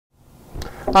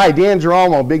Hi, Dan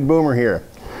Girolmo, Big Boomer here.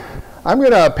 I'm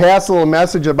going to pass a little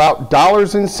message about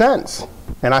dollars and cents,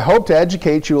 and I hope to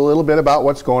educate you a little bit about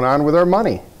what's going on with our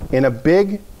money in a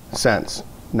big sense,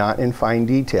 not in fine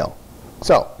detail.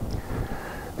 So,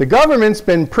 the government's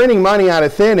been printing money out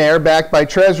of thin air backed by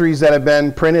treasuries that have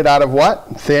been printed out of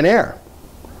what? Thin air.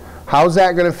 How's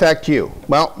that going to affect you?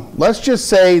 Well, let's just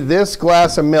say this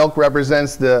glass of milk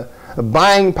represents the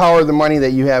buying power of the money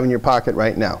that you have in your pocket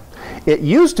right now. It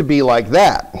used to be like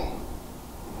that.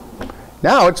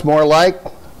 Now it's more like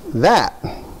that.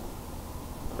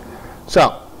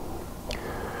 So,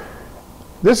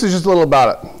 this is just a little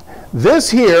about it. This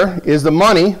here is the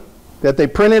money that they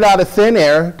printed out of thin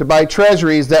air to buy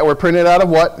treasuries that were printed out of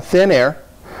what? Thin air.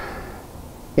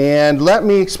 And let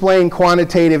me explain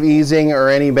quantitative easing or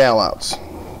any bailouts.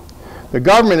 The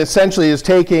government essentially is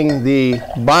taking the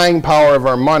buying power of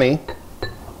our money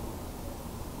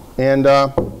and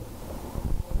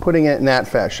putting it in that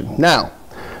fashion. Now,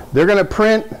 they're going to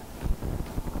print,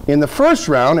 in the first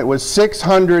round, it was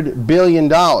 $600 billion.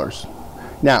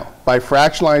 Now, by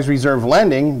fractionalized reserve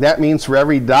lending, that means for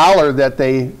every dollar that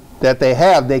they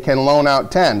have, they can loan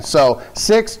out 10. So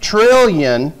 $6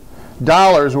 trillion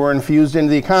were infused into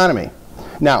the economy.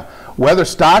 Now, whether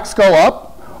stocks go up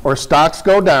or stocks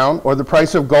go down, or the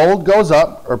price of gold goes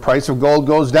up or price of gold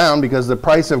goes down, because the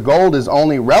price of gold is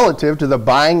only relative to the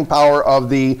buying power of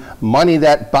the money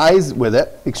that buys with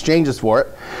it, exchanges for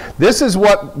it. This is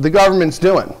what the government's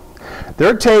doing.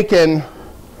 They're taking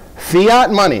fiat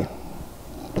money,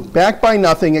 backed by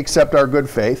nothing except our good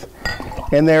faith,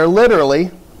 and they're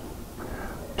literally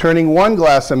turning one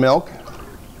glass of milk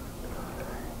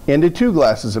into 2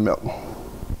 glasses of milk.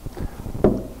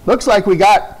 Looks like we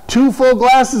got 2 full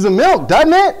glasses of milk,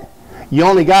 doesn't it? You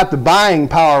only got the buying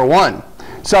power 1.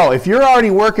 So if you're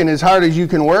already working as hard as you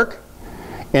can work,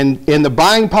 and the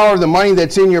buying power of the money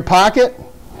that's in your pocket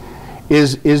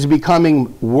is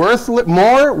becoming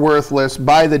more worthless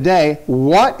by the day,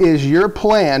 what is your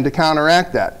plan to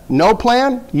counteract that? No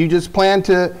plan? You plan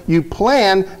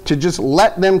to just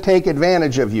let them take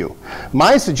advantage of you.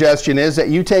 My suggestion is that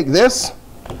you take this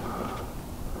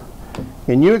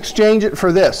and you exchange it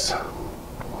for this.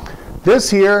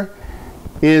 This here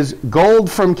is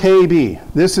gold from KB.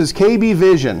 This is KB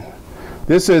Vision.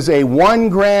 This is a 1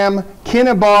 gram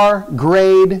Kinnabar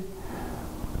grade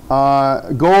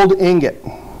gold ingot.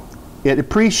 It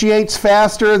appreciates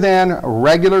faster than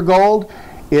regular gold.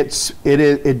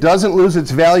 It doesn't lose its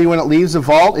value when it leaves the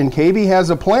vault, and KB has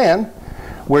a plan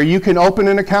where you can open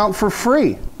an account for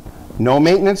free. No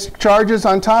maintenance charges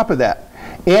on top of that.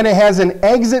 And it has an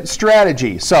exit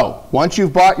strategy. So once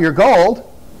you've bought your gold,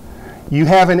 you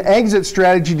have an exit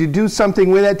strategy to do something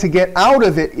with it to get out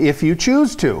of it if you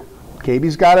choose to.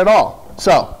 KB's got it all.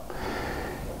 So,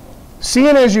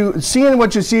 seeing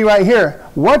what you see right here,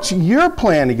 what's your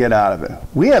plan to get out of it?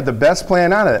 We have the best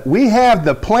plan out of it. We have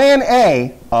the plan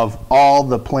A of all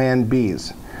the plan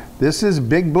Bs. This is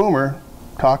Big Boomer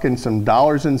talking some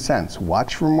dollars and cents.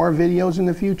 Watch for more videos in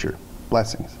the future.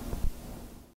 Blessings.